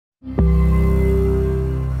My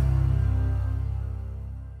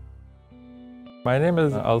name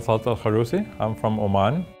is Alsalt Al Kharusi. I'm from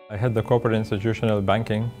Oman. I head the corporate institutional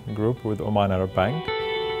banking group with Oman Arab Bank.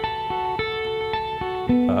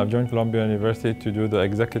 I've joined Columbia University to do the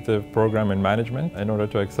executive program in management in order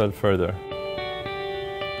to excel further.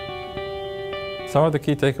 Some of the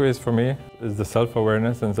key takeaways for me is the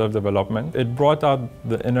self-awareness and self-development. It brought out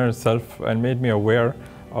the inner self and made me aware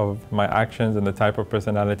of my actions and the type of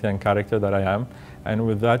personality and character that I am. And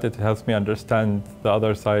with that, it helps me understand the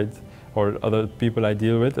other side or other people I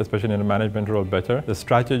deal with, especially in a management role, better. The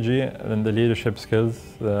strategy and the leadership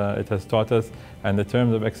skills it has taught us, and the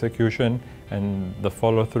terms of execution and the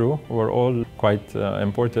follow-through were all quite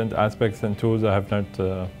important aspects and tools I have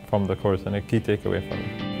learned from the course, and a key takeaway for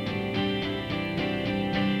me.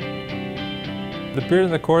 The period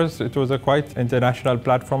in the course, it was a quite international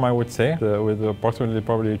platform, I would say, with approximately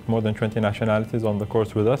probably more than 20 nationalities on the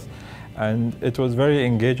course with us. And it was very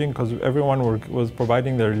engaging because everyone was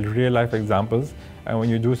providing their real-life examples. And when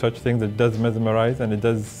you do such things, it does mesmerize and it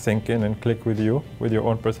does sink in and click with you, with your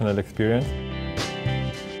own personal experience.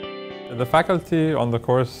 The faculty on the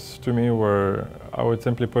course to me were, I would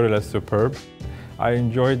simply put it as superb. I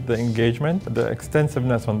enjoyed the engagement, the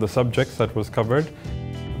extensiveness on the subjects that was covered.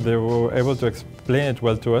 They were able to explain it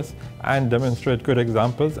well to us and demonstrate good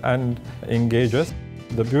examples and engage us.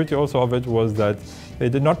 The beauty also of it was that they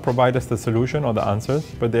did not provide us the solution or the answers,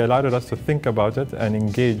 but they allowed us to think about it and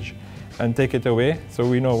engage and take it away so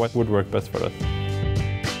we know what would work best for us.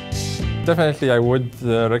 Definitely I would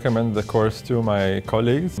recommend the course to my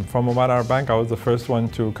colleagues. From Oman Arab Bank, I was the first one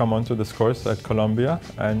to come onto this course at Columbia,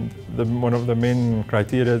 and one of the main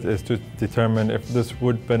criteria is to determine if this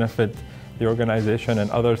would benefit the organization and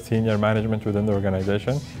other senior management within the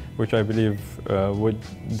organization, which I believe would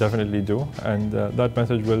definitely do. And that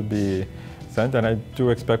message will be sent, and I do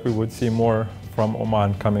expect we would see more from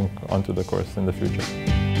Oman coming onto the course in the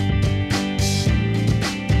future.